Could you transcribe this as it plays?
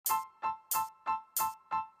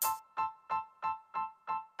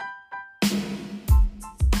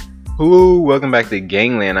Hello, welcome back to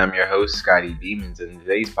Gangland. I'm your host, Scotty Demons. In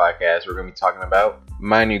today's podcast, we're going to be talking about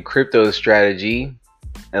my new crypto strategy,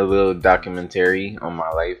 a little documentary on my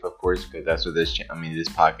life, of course, because that's what this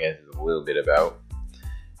podcast is a little bit about,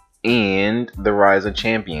 and the rise of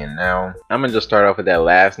Champion. Now, I'm going to just start off with that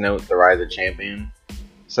last note, the rise of Champion.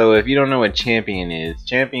 So, if you don't know what Champion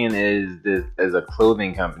is a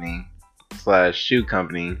clothing company / shoe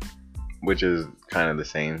company, which is kind of the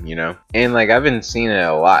same, you know? And like, I've been seeing it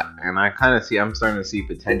a lot, and I'm starting to see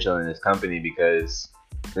potential in this company because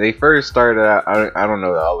they first started out, I don't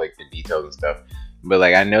know all like the details and stuff, but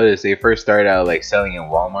like I noticed they first started out like selling in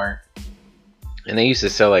Walmart, and they used to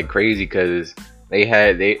sell like crazy because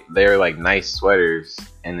they're like nice sweaters,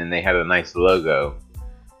 and then they had a nice logo,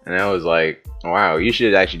 and I was like, wow, you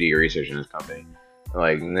should actually do your research in this company.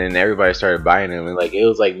 Like, and then everybody started buying them, and like it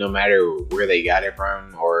was like no matter where they got it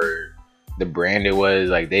from or the brand it was,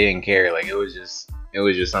 like they didn't care. Like it was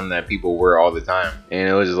just something that people wear all the time, and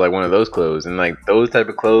it was just like one of those clothes. And like those type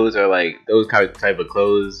of clothes are like those type of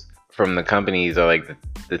clothes from the companies are like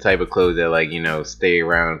the type of clothes that, like, you know, stay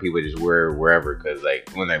around, people just wear wherever, because like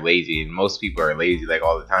when they're lazy, and most people are lazy like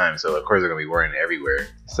all the time, so of course they're gonna be wearing it everywhere.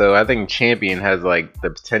 So I think Champion has like the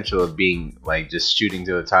potential of being like just shooting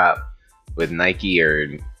to the top with Nike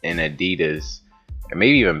and Adidas, or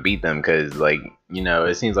maybe even beat them, because like, you know,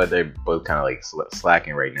 it seems like they're both kind of like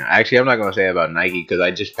slacking right now. Actually, I'm not gonna say about Nike because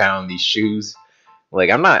I just found these shoes. Like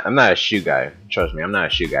I'm not a shoe guy. Trust me, I'm not a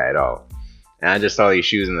shoe guy at all. And I just saw these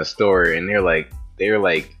shoes in the store, and they're like,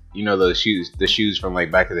 you know, the shoes from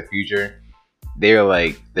like Back to the Future. They're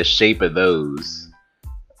like the shape of those,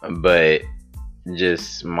 but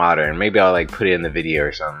just modern. Maybe I'll like put it in the video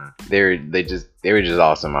or something. They were just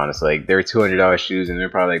awesome, honestly. Like they're $200 shoes, and they're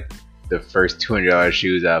probably like the first $200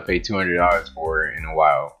 shoes I'll pay $200 for in a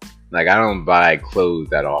while. Like I don't buy clothes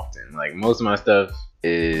that often. Like most of my stuff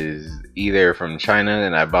is either from China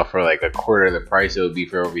and I bought for like a quarter of the price it would be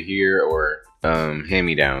for over here, or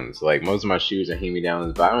hand-me-downs. Like most of my shoes are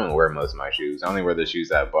hand-me-downs, but I don't wear most of my shoes. I only wear the shoes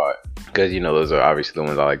that I bought because, you know, those are obviously the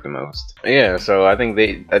ones I like the most. Yeah, so I think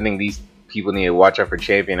these people need to watch out for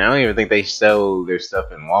Champion. I don't even think they sell their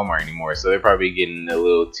stuff in Walmart anymore, so they're probably getting a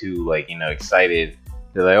little too, like, you know, excited.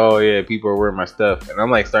 They're like, oh yeah, people are wearing my stuff, and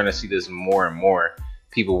I'm like starting to see this more and more,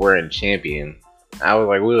 people wearing Champion. I was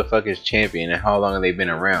like, who the fuck is Champion, and how long have they been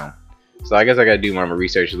around? So I guess I gotta do my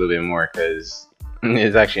research a little bit more, because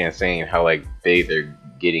it's actually insane how like big they're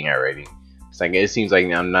getting already. It's like, it seems like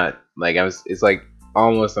I'm not like it's like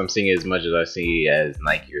almost I'm seeing as much as I see as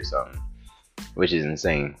Nike or something, which is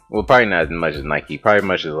insane. Well, probably not as much as Nike, probably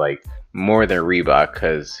much as like more than Reebok,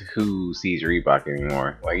 because who sees Reebok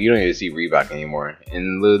anymore? Like, you don't even see Reebok anymore.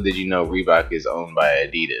 And little did you know, Reebok is owned by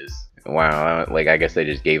Adidas. Wow, like I guess they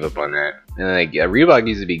just gave up on that. And like, yeah, Reebok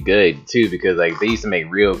used to be good too, because like they used to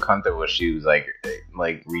make real comfortable shoes, like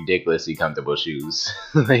ridiculously comfortable shoes.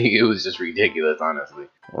 Like it was just ridiculous, honestly.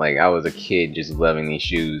 Like I was a kid just loving these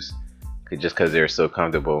shoes, just because they're so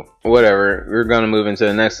comfortable. Whatever, we're gonna move into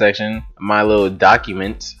the next section, my little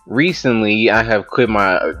document. Recently, I have quit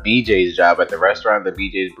my BJ's job at the restaurant, the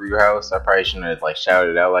BJ's Brew House. I probably shouldn't have like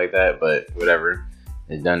shouted it out like that, but whatever,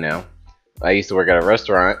 it's done now. I used to work at a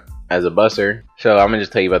restaurant as a busser, so I'm gonna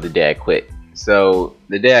just tell you about the day I quit. So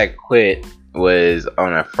the day I quit was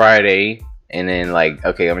on a Friday, and then like,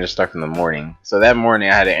 okay, I'm gonna just start from the morning. So that morning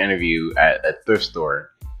I had an interview at a thrift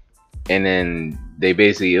store, and then they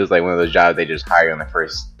basically, it was like one of those jobs they just hire on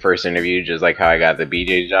the first interview, just like how I got the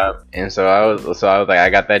BJ job. And so I was like, I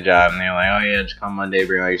got that job, and they're like, oh yeah, just come Monday,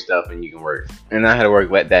 bring all your stuff, and you can work. And I had to work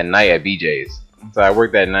that night at BJ's. So I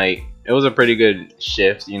worked that night. It was a pretty good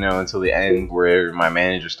shift, you know, until the end, where my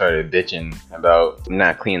manager started bitching about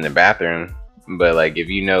not cleaning the bathroom. But like, if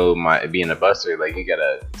you know, being a busser, like you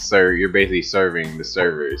gotta serve, you're basically serving the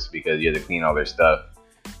servers because you have to clean all their stuff.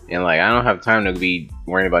 And like, I don't have time to be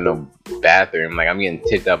worrying about no bathroom. Like, I'm getting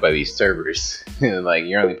tipped out by these servers. Like,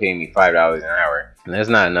 you're only paying me $5 an hour, and that's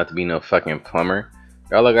not enough to be no fucking plumber.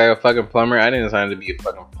 Y'all look like a fucking plumber. I didn't sign to be a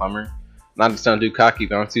fucking plumber. Not to sound too cocky,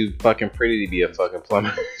 but I'm too fucking pretty to be a fucking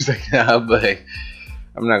plumber. It's like, nah, but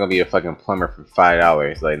I'm not gonna be a fucking plumber for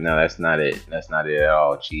 $5. Like, no, that's not it. That's not it at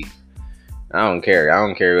all, chief. I don't care. I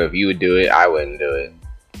don't care if you would do it. I wouldn't do it.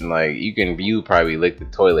 Like, you probably lick the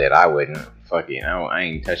toilet. I wouldn't. Fuck it. I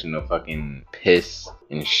ain't touching no fucking piss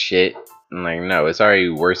and shit. I'm like, no, it's already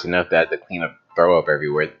worse enough that I have to clean up, throw up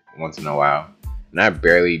everywhere once in a while. And I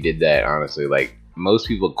barely did that, honestly. Like, most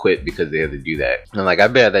people quit because they have to do that. And like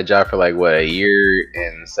I've been at that job for like what, a year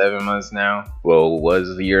and 7 months now. Well, it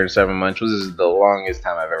was a year and 7 months. This is the longest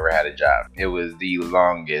time I've ever had a job. It was the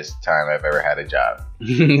longest time I've ever had a job.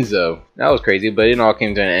 So that was crazy, but it all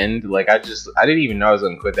came to an end. Like I didn't even know I was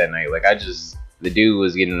gonna quit that night. Like the dude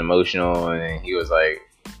was getting emotional, and he was like,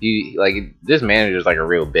 this manager's like a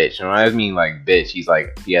real bitch. And when I mean like bitch, he's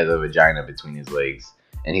like, he has a vagina between his legs,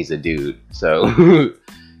 and he's a dude. So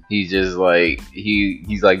he's just like,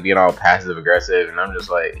 he's like being all passive aggressive, and I'm just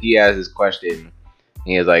like, he asked this question.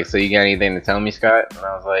 He was like, so you got anything to tell me, Scott? And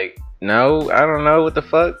I was like, no, I don't know, what the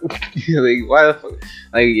fuck. Like, why the fuck?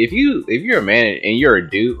 Like, if you're a man and you're a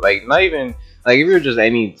dude, like, not even like, if you're just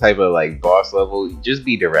any type of like boss level, just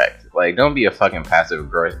be direct. Like, don't be a fucking passive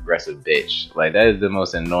aggressive bitch. Like, that is the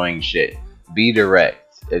most annoying shit. Be direct.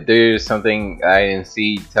 If there's something I didn't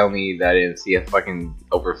see, tell me that I didn't see a fucking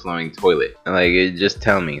overflowing toilet. And like, just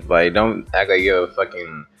tell me. Like, don't act like you have a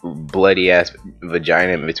fucking bloody ass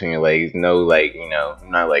vagina in between your legs. No, like, you know,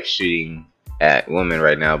 I'm not like shooting at women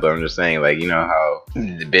right now, but I'm just saying, like, you know how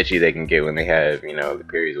bitchy they can get when they have, you know, the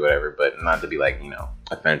periods or whatever, but not to be like, you know,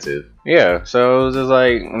 offensive. Yeah, so it was just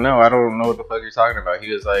like, no, I don't know what the fuck you're talking about.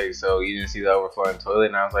 He was like, so you didn't see the overflowing toilet?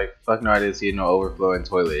 And I was like, fuck no, I didn't see no overflowing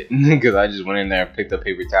toilet. Because I just went in there and picked up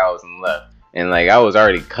paper towels and left. And like, I was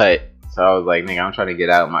already cut, so I was like, nigga, I'm trying to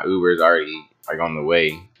get out. My Uber's already like on the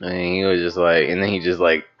way. And he was just like, and then he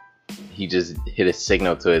just hit a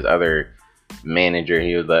signal to his other manager.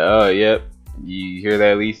 He was like, oh, yep. You hear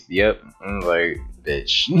that, at least? Yep. I'm like,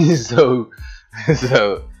 bitch. so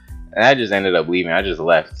and I just ended up leaving. I just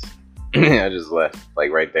left. I just left,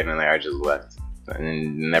 like, right then and there. I just left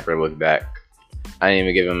and never looked back. I didn't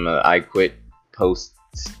even give him an I quit post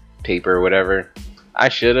paper or whatever. I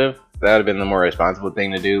should have. That would have been the more responsible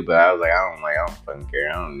thing to do, but I was like, I don't fucking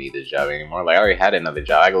care. I don't need this job anymore. Like, I already had another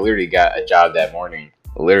job. I literally got a job that morning.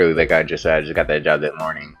 Literally, like I just said, I just got that job that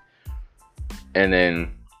morning. And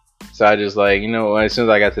then so I just like, you know, as soon as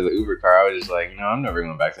I got to the Uber car, I was just like, no, I'm never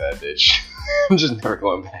going back to that bitch. I'm just never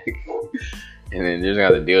going back. And then just got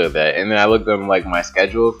to deal with that. And then I looked up like my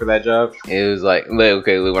schedule for that job. It was like,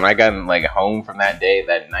 okay, when I got like home from that day,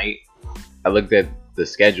 that night, I looked at the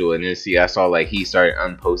schedule and then I saw like he started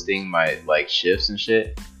unposting my like shifts and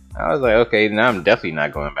shit. I was like, okay, now I'm definitely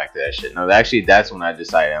not going back to that shit. No, actually, that's when I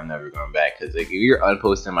decided I'm never going back. Because like, if you're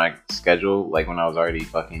unposting my schedule, like when I was already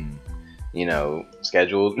fucking, you know,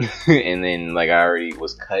 scheduled, and then like I already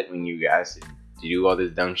was cut when you guys to do all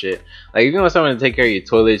this dumb shit. Like, if you want someone to take care of your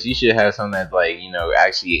toilets, you should have someone that's like, you know,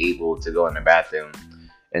 actually able to go in the bathroom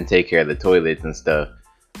and take care of the toilets and stuff.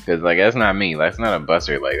 Because like, that's not me. That's not a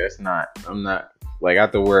busser. Like, I'm not like, I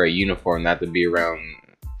have to wear a uniform not to be around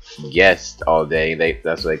guests all day.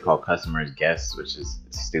 That's what they call customers guests, which is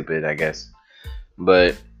stupid, I guess.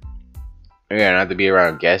 But yeah, not to be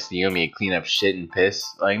around guests. You want me to clean up shit and piss?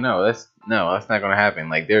 Like, no, that's not gonna happen.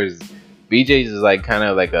 Like, BJ's is like kind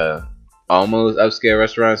of like a almost upscale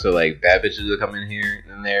restaurant, so like bad bitches will come in here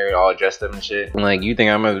and they're all dressed up and shit. And like, you think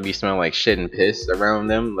I'm gonna be smelling like shit and piss around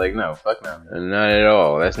them? Like, no, fuck no, not at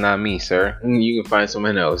all. That's not me, sir. You can find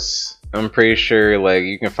someone else. I'm pretty sure like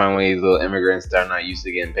you can find one of these little immigrants that are not used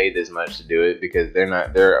to getting paid this much to do it, because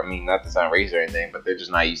I mean, not to sound racist or anything, but they're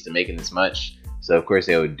just not used to making this much. So of course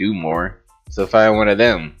they would do more. So find one of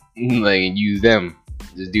them, like, and use them.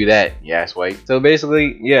 Just do that, you ass white. So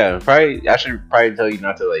basically, yeah, I should probably tell you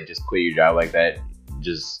not to like just quit your job like that.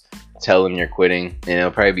 Just tell them you're quitting, and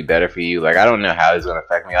it'll probably be better for you. Like, I don't know how it's gonna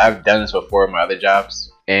affect me. I've done this before in my other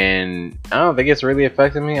jobs, and I don't think it's really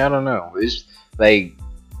affected me. I don't know. It's like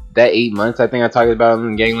that 8 months I think I talked about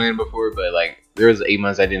in Gangland before, but like there was 8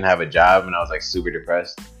 months I didn't have a job and I was like super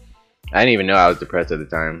depressed. I didn't even know I was depressed at the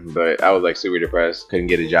time, but I was like super depressed, couldn't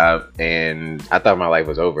get a job, and I thought my life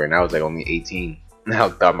was over, and I was like only 18. I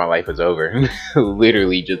thought my life was over.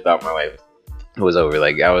 Literally just thought my life was over.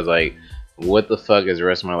 Like, I was like, what the fuck is the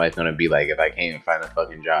rest of my life gonna be like if I can't even find a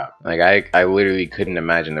fucking job? Like, I literally couldn't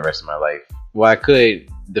imagine the rest of my life. Well, I could.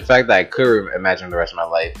 The fact that I could imagine the rest of my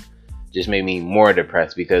life just made me more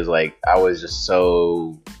depressed, because like I was just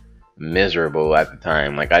so miserable at the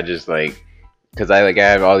time. Like, I just like, because I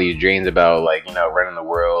have all these dreams about like, you know, running the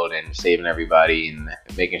world and saving everybody and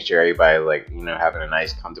making sure everybody like, you know, having a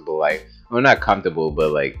nice comfortable life. Well, not comfortable,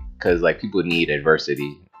 but like, because like people need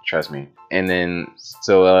adversity, trust me. And then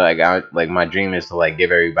so like my dream is to like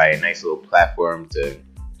give everybody a nice little platform to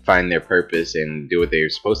find their purpose and do what they're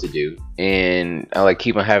supposed to do. And I like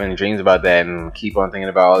keep on having dreams about that and keep on thinking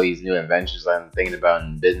about all these new inventions I'm thinking about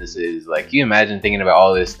in businesses. Like, can you imagine thinking about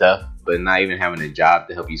all this stuff but not even having a job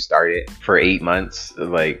to help you start it for 8 months?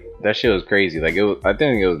 Like, that shit was crazy. Like, I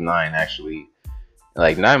think it was 9 actually.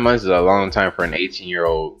 Like 9 months is a long time for an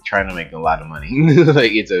 18-year-old trying to make a lot of money.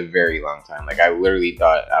 Like it's a very long time. Like I literally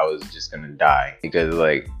thought I was just gonna die because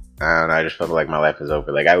like I don't know, I just felt like my life was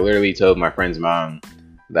over. Like I literally told my friend's mom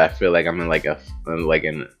that I feel like I'm in like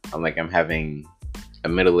I'm having a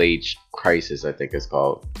middle-age crisis, I think it's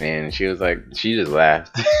called. And she was like, she just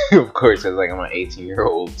laughed. Of course, it's like I'm an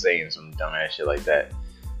 18-year-old saying some dumbass shit like that.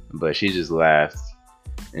 But she just laughed.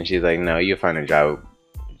 And she's like, no, you'll find a job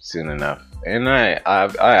soon enough. And I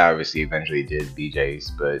obviously eventually did BJ's,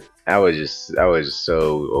 but I was just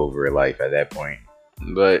so over life at that point.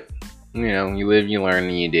 But you know, you live, you learn,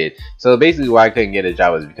 and you did. So basically, why I couldn't get a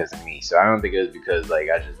job was because of me. So I don't think it was because like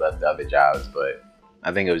I just left the other jobs, but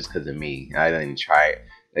I think it was because of me. I didn't try it.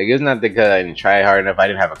 Like it's not because I didn't try hard enough. I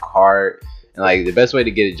didn't have a card. And like the best way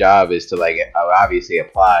to get a job is to like obviously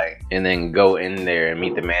apply and then go in there and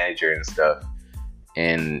meet the manager and stuff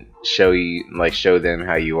and show them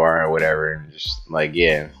how you are or whatever, and just like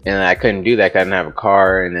yeah. And I couldn't do that 'cause I didn't have a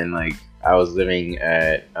car. And then like I was living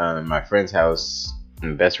at my friend's house,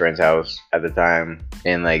 my best friend's house at the time,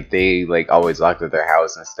 and like they like always locked up their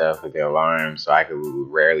house and stuff with their alarm, so I could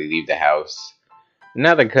rarely leave the house.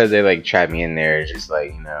 Not because they like trapped me in there, it's just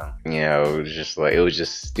like it was just like it was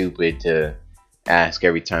just stupid to ask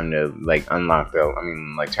every time to like turn off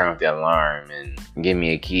the alarm and give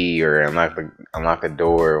me a key or unlock the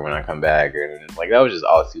door when I come back, or like that was just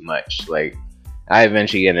all too much. Like I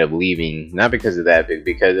eventually ended up leaving, not because of that, but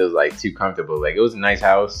because it was like too comfortable. Like it was a nice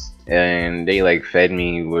house and they like fed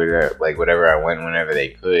me with like whatever I want whenever they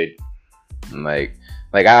could. And, like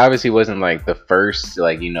I obviously wasn't like the first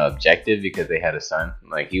objective because they had a son.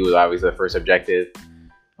 Like he was obviously the first objective.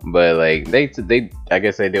 But like they I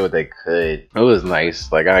guess they did what they could. It was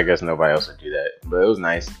nice. Like I guess nobody else would do that, but it was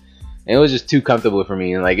nice. And it was just too comfortable for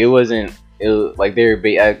me. And like it was like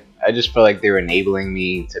I just felt like they were enabling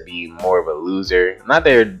me to be more of a loser. Not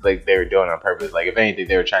they were doing it on purpose. Like if anything,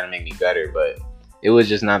 they were trying to make me better. But it was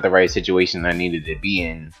just not the right situation I needed to be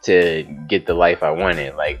in to get the life I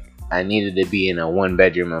wanted. Like I needed to be in a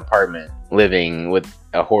 1-bedroom apartment, living with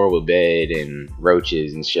a horrible bed and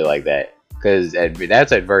roaches and shit like that. Because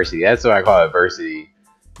that's adversity. That's what I call adversity.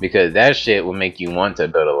 Because that shit will make you want to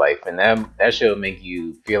build a life. And that shit will make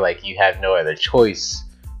you feel like you have no other choice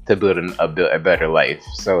to build a better life.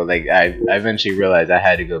 So like I eventually realized I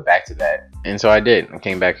had to go back to that. And so I did. I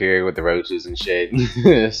came back here with the roaches and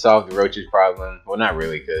shit. Solved the roaches problem. Well, not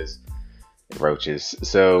really, because roaches.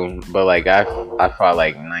 So, but like I fought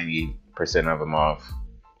like 90% of them off.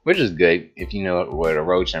 Which is good if you know what a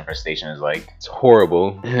roach infestation is like. It's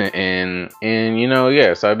horrible. and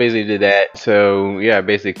yeah, so I basically did that. So yeah, I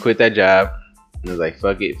basically quit that job. I was like,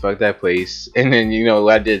 fuck it, fuck that place. And then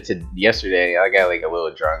what I did yesterday, I got like a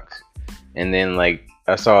little drunk. And then like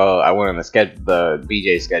I went on the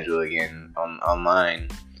BJ schedule again online.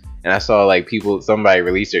 And I saw like somebody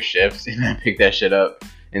release their shifts, and I picked that shit up.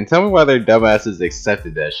 And tell me why their dumbasses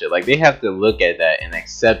accepted that shit. Like they have to look at that and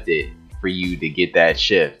accept it for you to get that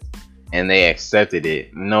shift, and they accepted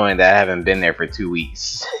it knowing that I haven't been there for 2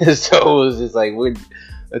 weeks. So it was just like, what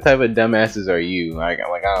type of dumbasses are you? Like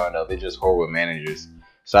I don't know, they're just horrible managers.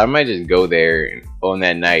 So I might just go there on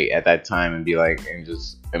that night at that time and be like, and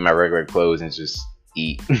just in my regular clothes and just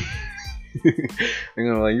eat.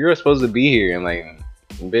 Like, you're supposed to be here, and like,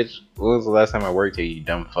 bitch, when was the last time I worked here, you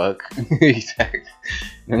dumb fuck? Exactly.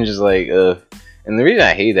 I'm just like, And the reason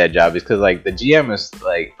I hate that job is because like the GM is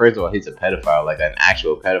like, first of all, he's a pedophile, like an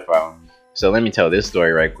actual pedophile. So let me tell this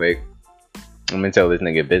story right quick. I'm gonna tell this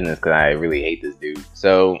nigga business because I really hate this dude.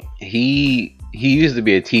 So he used to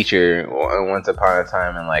be a teacher once upon a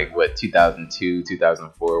time in like 2002,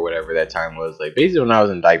 2004, whatever that time was. Like basically when I was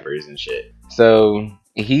in diapers and shit. So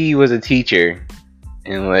he was a teacher,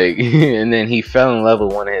 and like and then he fell in love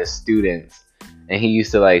with one of his students, and he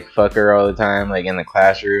used to like fuck her all the time, like in the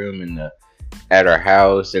classroom and at her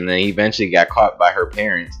house, and then he eventually got caught by her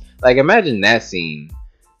parents. Like imagine that scene,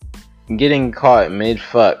 getting caught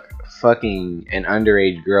fucking an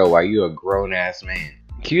underage girl while you a grown ass man.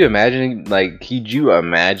 Can you imagine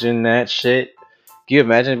that shit? Can you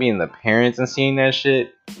imagine being the parents and seeing that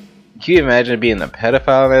shit? Can you imagine being the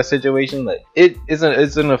pedophile in that situation? Like it's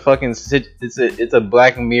a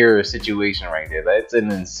Black Mirror situation right there. That's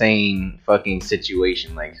an insane fucking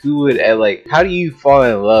situation. Like who would how do you fall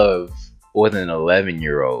in love with an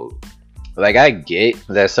 11-year-old? Like I get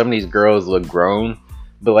that some of these girls look grown,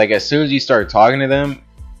 but like as soon as you start talking to them,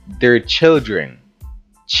 they're children.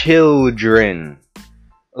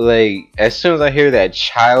 Like as soon as I hear that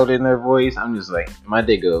child in their voice, I'm just like, my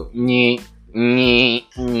dick go nyeh, nyeh,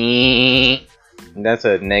 nyeh. That's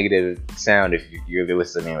a negative sound if you're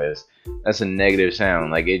listening to this. That's a negative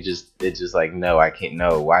sound. Like it's just like, no, I can't.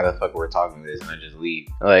 No, why the fuck we're talking this? And I just leave.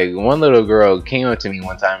 Like one little girl came up to me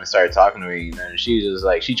one time and started talking to me, and she was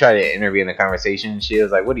like, she tried to intervene in the conversation. She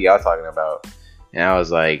was like, "What are y'all talking about?" And I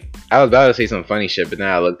was like, I was about to say some funny shit, but then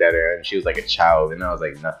I looked at her and she was like a child, and I was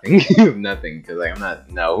like, nothing, nothing, because like I'm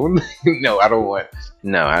not, no, no, I don't want,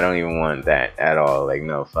 no, I don't even want that at all. Like,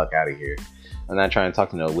 no, fuck out of here. I'm not trying to talk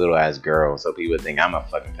to no little ass girl so people think I'm a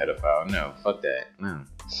fucking pedophile. No, fuck that. No.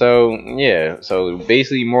 So yeah, so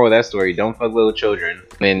basically, moral of that story: don't fuck little children.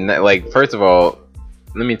 And like, first of all,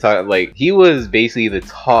 let me talk. Like, he was basically the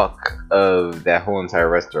talk of that whole entire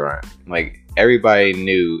restaurant. Like, everybody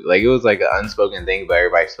knew. Like, it was like an unspoken thing, but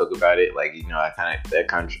everybody spoke about it. Like, you know, that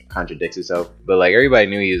contradicts itself. But like, everybody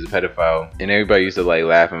knew he was a pedophile, and everybody used to like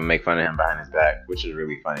laugh and make fun of him behind his back, which is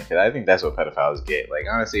really funny because I think that's what pedophiles get. Like,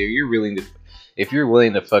 honestly, if you're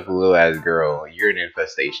willing to fuck a little ass girl, you're an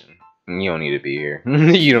infestation. You don't need to be here.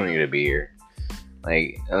 You don't need to be here.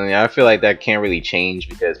 Like, I mean, I feel like that can't really change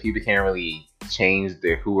because people can't really change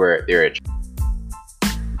they're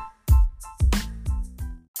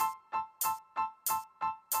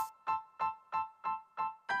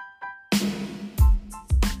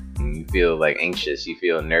you feel like anxious, you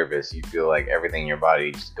feel nervous, you feel like everything in your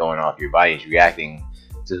body just going off, your body is reacting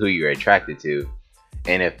to who you're attracted to.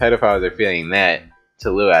 And if pedophiles are feeling that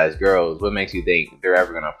to little ass girls, what makes you think they're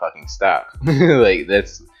ever gonna fucking stop? Like,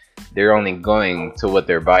 they're only going to what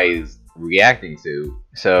their body's reacting to.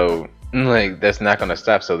 So like, that's not gonna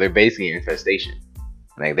stop. So they're basically an infestation.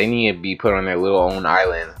 Like, they need to be put on their little own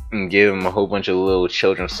island and give them a whole bunch of little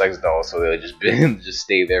children's sex dolls so they'll just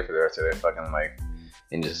stay there for the rest of their fucking life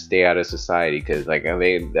and just stay out of society. Because like,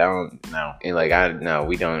 they don't know. And like,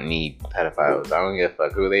 we don't need pedophiles. I don't give a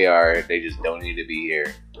fuck who they are. They just don't need to be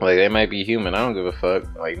here. Like, they might be human. I don't give a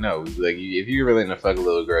fuck. Like, no. Like, if you're willing to fuck a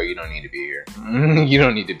little girl, you don't need to be here. You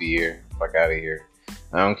don't need to be here. Fuck out of here.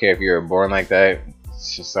 I don't care if you were born like that.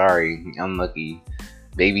 Sorry, unlucky.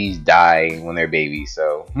 Babies die when they're babies,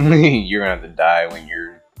 so you're gonna have to die when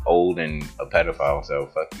you're old and a pedophile, so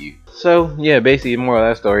fuck you. So yeah, basically, more of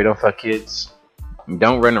that story: don't fuck kids,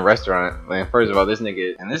 don't run a restaurant. Like, first of all, this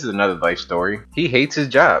nigga, and this is another life story, he hates his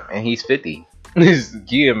job and he's 50. Can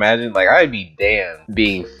you imagine? Like, I'd be damned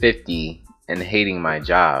being 50 and hating my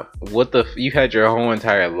job. What the you had your whole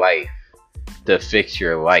entire life to fix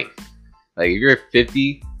your life. Like, if you're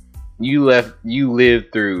 50, you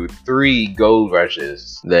lived through 3 gold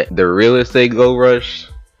rushes: the real estate gold rush,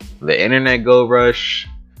 the internet gold rush,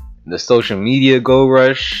 the social media gold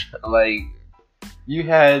rush. Like, you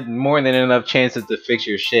had more than enough chances to fix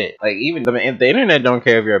your shit. Like, even if the internet don't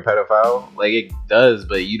care if you're a pedophile, like, it does,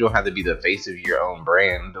 but you don't have to be the face of your own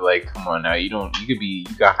brand. Like, come on now, you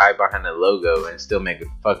could hide behind the logo and still make a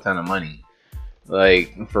fuck ton of money.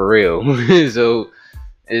 Like, for real. So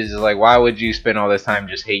it's just like, why would you spend all this time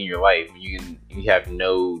just hating your life? You have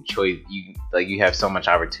no choice. You have so much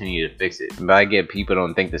opportunity to fix it. But I get people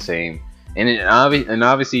don't think the same, and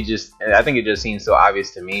obviously I think it just seems so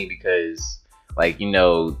obvious to me because, like, you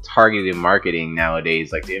know, targeted marketing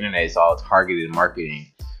nowadays, like, the internet is all targeted marketing.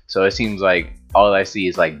 So it seems like all I see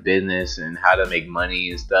is like business and how to make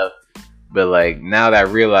money and stuff. But like, now that I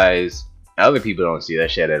realize other people don't see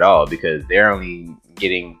that shit at all because they're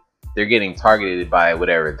getting targeted by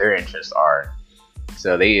whatever their interests are.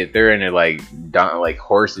 So if they're into like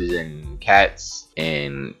horses and cats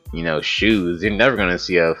and, you know, shoes, you're never gonna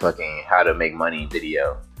see a fucking how to make money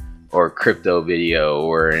video or crypto video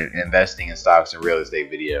or investing in stocks and real estate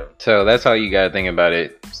video. So that's how you gotta think about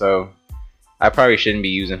it. So I probably shouldn't be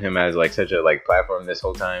using him as like such a like platform this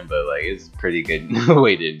whole time, but like, it's a pretty good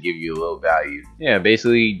way to give you a little value. Yeah,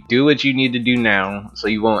 basically do what you need to do now so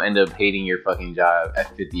you won't end up hating your fucking job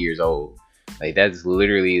at 50 years old. Like, that's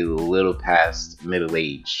literally a little past middle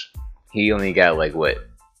age. He only got like what,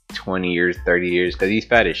 20 years, 30 years, because he's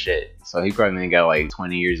fat as shit. So he probably only got like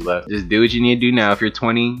 20 years left. Just do what you need to do now. If you're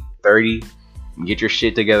 20, 30, get your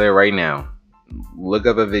shit together right now. Look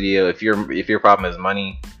up a video. If your problem is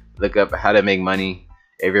money, look up how to make money.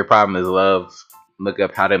 If your problem is love, look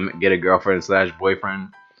up how to get a girlfriend / boyfriend.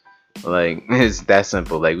 Like, it's that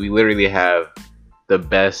simple. Like, we literally have the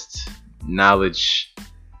best knowledge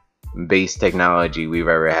based technology we've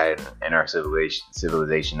ever had in our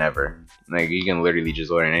civilization ever. Like, you can literally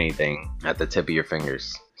just learn anything at the tip of your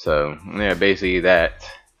fingers. So yeah, basically that.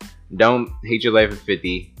 Don't hate your life at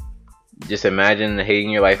 50. Just imagine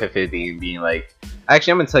hating your life at 50 and being like,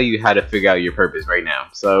 actually, I'm gonna tell you how to figure out your purpose right now.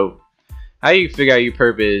 So how do you figure out your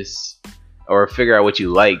purpose or figure out what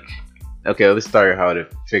you like? Okay, let's start how to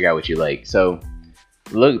figure out what you like. So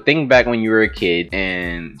think back when you were a kid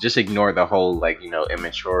and just ignore the whole, like,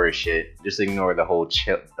 immature shit. Just ignore the whole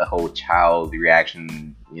child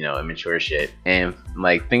reaction, immature shit, and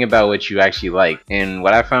like think about what you actually like. And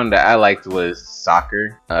what I found that I liked was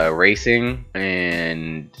soccer, racing,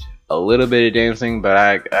 and a little bit of dancing, but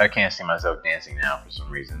I can't see myself dancing now for some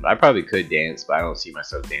reason. I probably could dance, but I don't see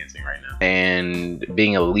myself dancing right now. And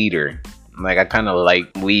being a leader. Like, I kind of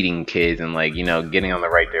like leading kids and, like, getting on the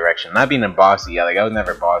right direction. Not being a bossy. Like, I was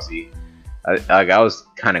never bossy. I was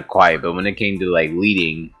kind of quiet, but when it came to, like,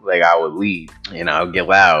 leading, like, I would lead. I would get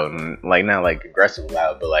loud and, like, not like aggressive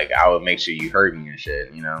loud, but, like, I would make sure you heard me and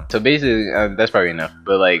shit. So basically, that's probably enough.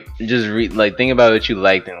 But, like, just think about what you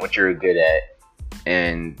liked and what you're good at,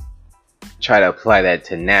 and try to apply that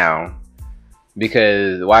to now.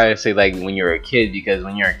 Because why I say, like, when you're a kid? Because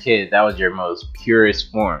when you're a kid, that was your most purest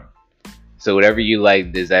form. So whatever you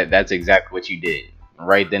liked, that's exactly what you did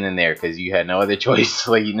right then and there, because you had no other choice.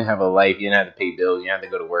 Like, you didn't have a life, you didn't have to pay bills, you didn't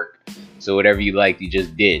have to go to work. So whatever you liked, you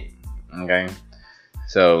just did. Okay,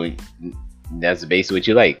 so that's basically what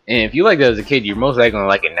you like. And if you liked it as a kid, you're most likely gonna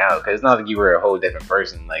like it now, because it's not like you were a whole different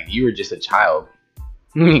person. Like, you were just a child.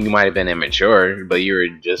 You might have been immature, but you were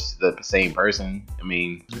just the same person. I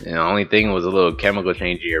mean, the only thing was a little chemical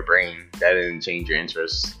change in your brain that didn't change your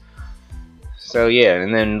interests. So yeah,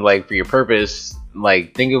 and then, like, for your purpose,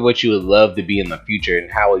 like, think of what you would love to be in the future, and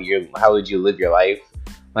how would you live your life.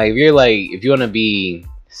 Like, if you want to be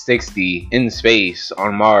 60 in space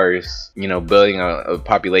on Mars, building a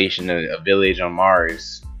population, a village on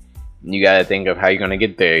Mars, you gotta think of how you're gonna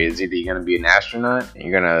get there. Is either you're gonna be an astronaut,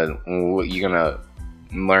 you're gonna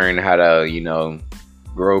learn how to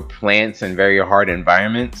grow plants in very hard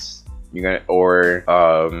environments. Or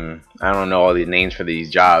I don't know all the names for these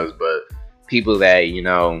jobs, but people that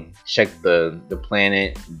check the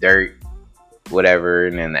planet, dirt, whatever,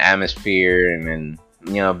 and then the atmosphere, and then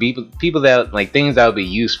people that, like, things that would be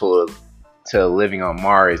useful to living on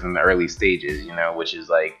Mars in the early stages, which is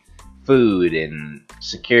like food and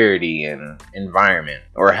security and environment,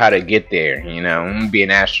 or how to get there, be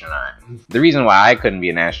an astronaut. The reason why I couldn't be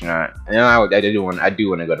an astronaut, and I do want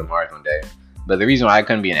to go to Mars one day, but the reason why I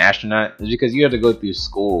couldn't be an astronaut is because you have to go through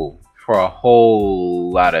school for a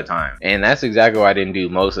whole lot of time, and that's exactly why I didn't do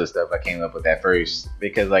most of the stuff I came up with at first,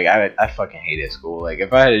 because, like, I fucking hated school. Like,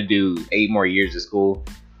 if I had to do 8 more years of school,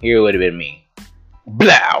 here would have been me. Blow!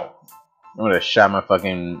 I would have shot my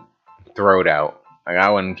fucking throat out. Like, I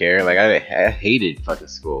wouldn't care. Like, I hated fucking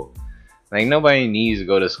school. Like, nobody needs to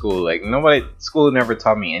go to school. Like, school never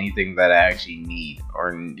taught me anything that I actually need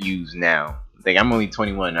or use now. Like, I'm only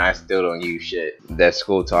 21 and I still don't use shit that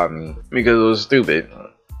school taught me, because it was stupid.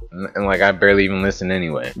 And, like, I barely even listen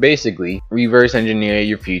anyway. Basically, reverse engineer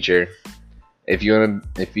your future. If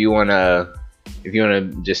you wanna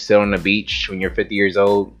just sit on the beach when you're 50 years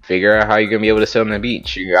old, figure out how you're gonna be able to sit on the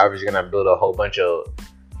beach. You're obviously gonna build a whole bunch of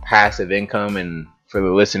passive income, and for the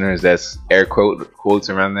listeners, that's air quotes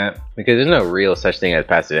around that, because there's no real such thing as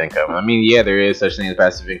passive income. I mean, yeah, there is such thing as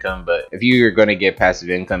passive income, but if you're gonna get passive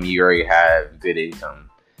income, you already have good income,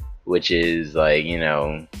 which is, like,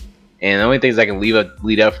 and the only things that can lead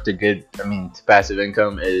up to passive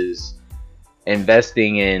income is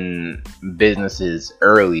investing in businesses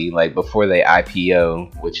early, like before they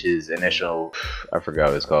IPO, which is initial, I forgot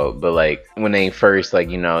what it's called, but, like, when they first, like,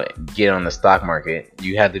 get on the stock market,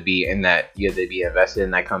 you have to be invested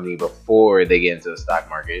in that company before they get into the stock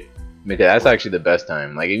market, because that's actually the best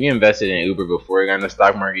time. Like, if you invested in Uber before it got in the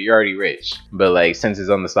stock market, you're already rich. But, like, since it's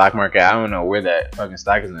on the stock market, I don't know where that fucking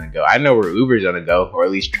stock is gonna go. I know where Uber's gonna go, or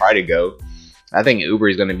at least try to go. I think Uber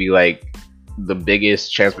is gonna be, like, the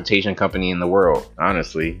biggest transportation company in the world,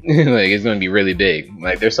 honestly. Like, it's gonna be really big.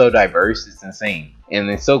 Like, they're so diverse, it's insane, and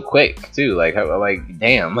it's so quick too. Like,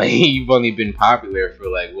 damn, like, you've only been popular for,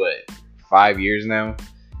 like, what, 5 years now,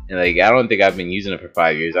 and, like, I don't think I've been using it for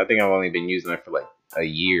 5 years. I think I've only been using it for, like, a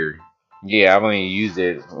year. Yeah, I've only used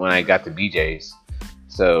it when I got to BJ's.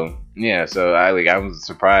 So yeah, so I was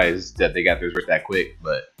surprised that they got this work that quick,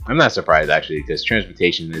 but I'm not surprised, actually, because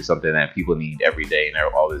transportation is something that people need every day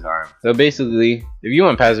and all the time. So basically, if you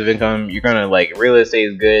want passive income, you're gonna, like, real estate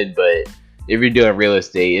is good, but if you're doing real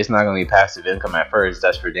estate, it's not gonna be passive income at first.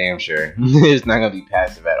 That's for damn sure. It's not gonna be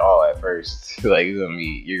passive at all at first. Like, you're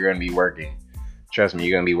gonna be working. Trust me,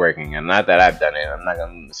 you're gonna be working. And not that I've done it. I'm not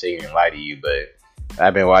gonna sit here and lie to you, but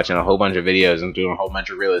I've been watching a whole bunch of videos and doing a whole bunch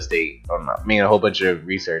of real estate, a whole bunch of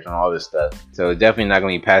research on all this stuff. So definitely not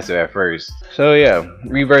gonna be passive at first. So yeah,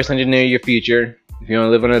 reverse engineer your future. If you want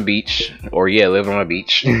to live on a beach, live on a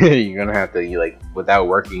beach, you're gonna have to, without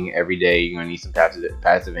working every day, you're gonna need some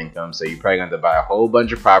passive income. So you're probably gonna have to buy a whole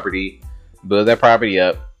bunch of property, build that property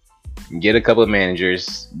up, get a couple of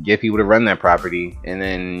managers, get people to run that property, and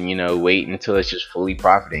then wait until it's just fully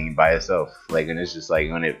profiting by itself. Like, and it's just like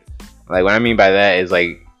what I mean by that is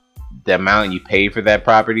like the amount you paid for that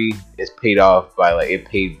property is paid off by like it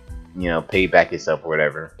paid back itself or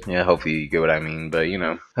whatever. Yeah, hopefully you get what I mean. But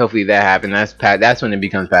hopefully that happened. That's when it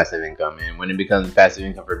becomes passive income. And when it becomes passive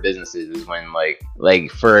income for businesses is when like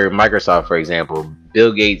for Microsoft, for example,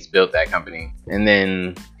 Bill Gates built that company, and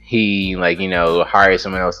then he hired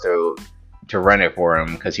someone else to run it for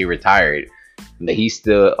him because he retired. But he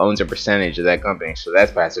still owns a percentage of that company, so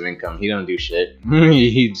that's passive income. He don't do shit.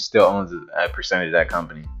 He still owns a percentage of that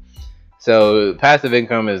company. So passive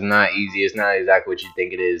income is not easy. It's not exactly what you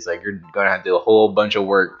think it is. Like, you're gonna have to do a whole bunch of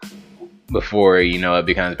work before it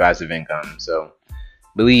becomes passive income. So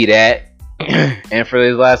believe that. And for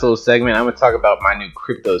this last little segment, I'm gonna talk about my new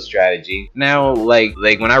crypto strategy. Now, like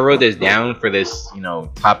when I wrote this down for this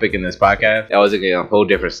topic in this podcast, I was in a whole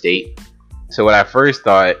different state. So what I first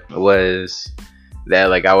thought was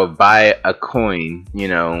that like I would buy a coin,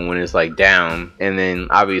 when it's like down, and then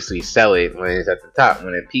obviously sell it when it's at the top,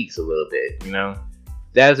 when it peaks a little bit,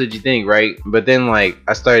 That's what you think, right? But then like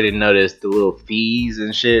I started to notice the little fees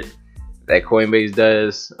and shit that Coinbase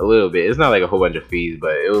does a little bit. It's not like a whole bunch of fees,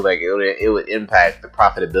 but it was like it would impact the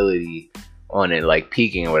profitability on it, like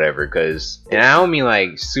peaking or whatever. And I don't mean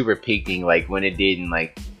like super peaking like when it did in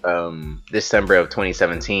like December of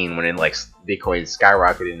 2017 when it like Bitcoin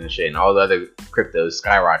skyrocketed and shit, and all the other cryptos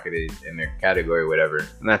skyrocketed in their category or whatever.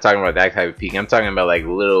 I'm not talking about that type of peak. I'm talking about like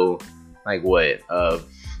little, like what, of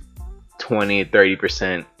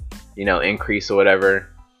 20-30% increase or whatever.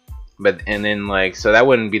 But and then like, so that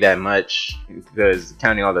wouldn't be that much because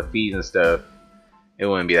counting all the fees and stuff, it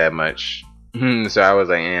wouldn't be that much. So I was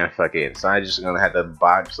like, fuck it. So I just gonna have to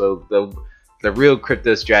buy. So the real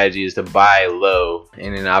crypto strategy is to buy low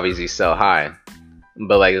and then obviously sell high.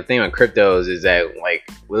 But like the thing with cryptos is that like,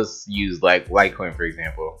 let's use like Litecoin for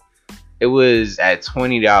example. It was at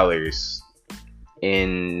 $20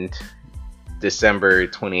 in December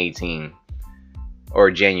 2018 or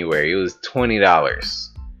January. It was $20.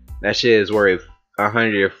 That shit is worth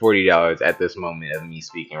 $140 at this moment of me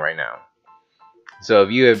speaking right now. So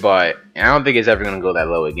if you had bought, and I don't think it's ever gonna go that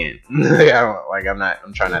low again.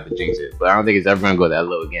 I'm trying not to jinx it, but I don't think it's ever gonna go that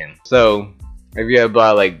low again. So if you had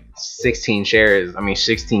bought like 16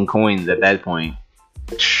 coins at that point,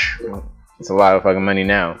 it's a lot of fucking money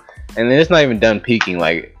now. And then it's not even done peaking.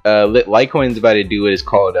 Like Litecoin's about to do what is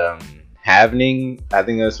called halving. I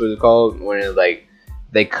think that's what it's called. When it's like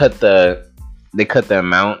they cut the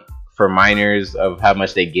amount for miners of how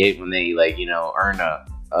much they get when they earn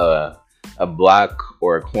a block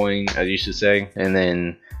or a coin, as you should say. And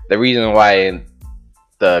then the reason why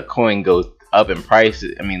the coin goes up in price,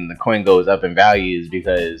 the coin goes up in value, is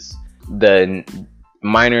because the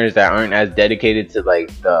miners that aren't as dedicated to like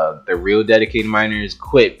the real dedicated miners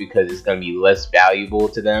quit because it's going to be less valuable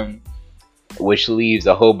to them, which leaves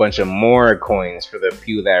a whole bunch of more coins for the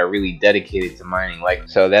people that are really dedicated to mining. Like,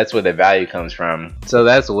 so that's where the value comes from. So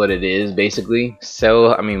that's what it is basically.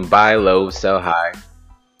 Buy low, sell high.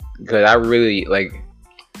 Because I really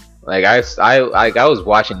I was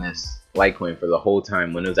watching this Litecoin for the whole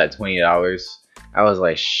time when it was at $20. I was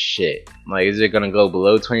like, shit, like, is it gonna go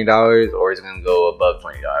below $20 or is it gonna go above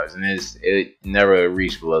 $20? And it never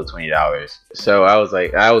reached below $20. So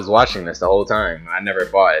I was watching this the whole time. I never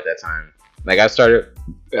bought at that time. Like, I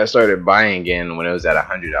started buying again when it was at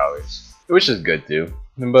 $100, which is good too.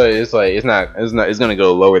 But it's gonna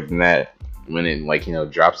go lower than that when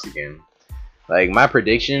it drops again. Like, my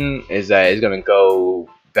prediction is that it's gonna go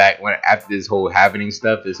back after this whole happening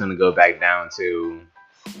stuff. It's gonna go back down to,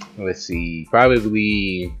 let's see,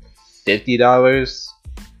 probably $50.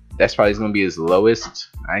 That's probably gonna be its lowest.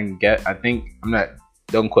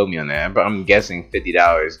 Don't quote me on that, but I'm guessing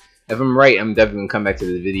 $50. If I'm right, I'm definitely gonna come back to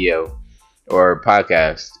the video or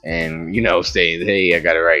podcast and say, hey, I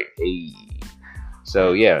got it right. Hey.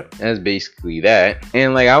 So yeah, that's basically that.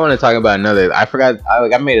 And like, I want to talk about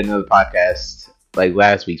I made another podcast, like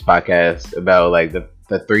last week's podcast, about like the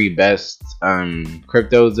three best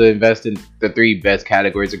cryptos to invest in, the three best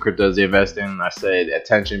categories of cryptos to invest in. I said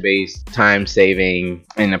attention based, time saving,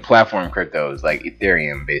 and the platform cryptos like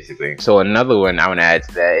Ethereum basically. So another one I want to add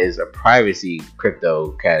to that is a privacy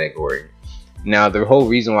crypto category. Now, the whole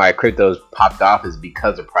reason why cryptos popped off is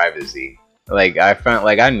because of privacy. Like,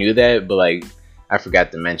 I knew that, but like, I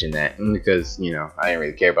forgot to mention that because, I didn't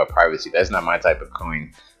really care about privacy. That's not my type of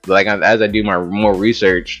coin. But like, as I do my more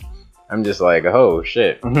research, I'm just like, oh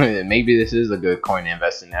shit, maybe this is a good coin to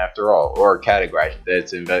invest in after all, or a category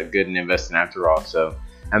that's good to invest in after all. So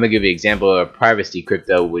I'm gonna give you an example of a privacy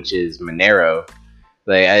crypto, which is Monero.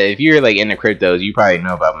 Like if you're like into cryptos, you probably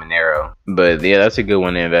know about Monero. But yeah, that's a good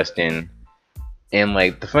one to invest in. And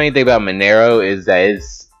like the funny thing about Monero is that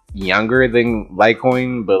it's younger than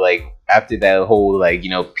Litecoin, but like after that whole like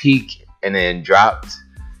peak and then dropped,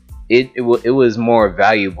 it was more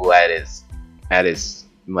valuable at its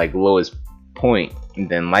like lowest point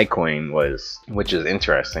than Litecoin was, which is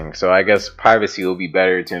interesting. So I guess privacy will be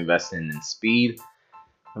better to invest in than speed,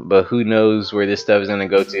 but who knows where this stuff is gonna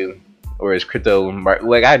go to, or is crypto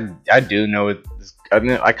like I do know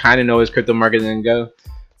I kind of know where crypto market is gonna go.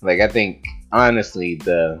 Like I think honestly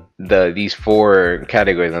these 4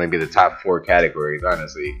 categories are gonna be the top 4 categories.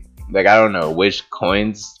 Honestly, like I don't know which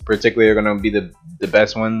coins particularly are gonna be the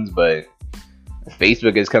best ones, but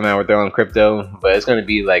Facebook is coming out with their own crypto, but it's gonna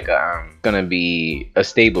be like gonna be a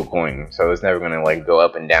stable coin, so it's never gonna like go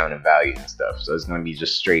up and down in value and stuff. So it's gonna be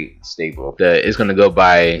just straight stable. It's gonna go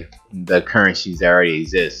by the currencies that already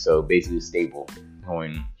exist, so basically stable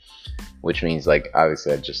coin, which means like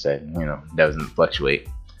obviously I just said doesn't fluctuate.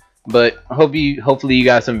 But hopefully you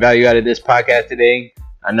got some value out of this podcast today.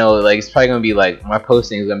 I know like it's probably gonna be like my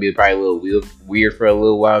posting is gonna be probably a little weird for a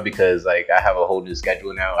little while because like I have a whole new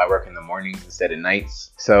schedule now. I work in the mornings instead of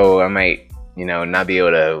nights, so I might not be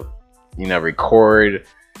able to record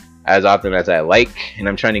as often as I like. And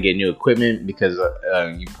I'm trying to get new equipment because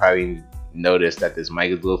you probably noticed that this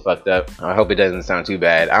mic is a little fucked up. I hope it doesn't sound too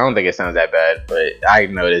bad. I don't think it sounds that bad, but I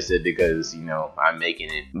noticed it because I'm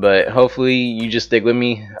making it. But hopefully you just stick with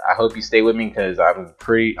me. I hope you stay with me because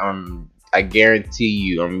I guarantee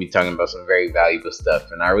you I'm gonna be talking about some very valuable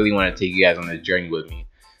stuff, and I really want to take you guys on this journey with me.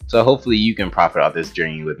 So hopefully you can profit off this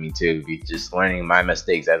journey with me too, be just learning my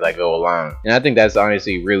mistakes as I go along. And I think that's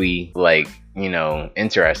honestly really like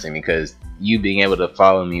interesting, because you being able to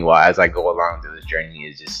follow me as I go along through this journey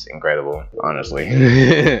is just incredible, honestly.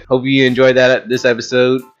 Hope you enjoyed this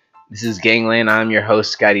episode. This is Gangland. I'm your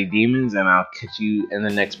host, Scotty Demons, and I'll catch you in the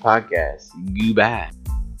next podcast. Goodbye.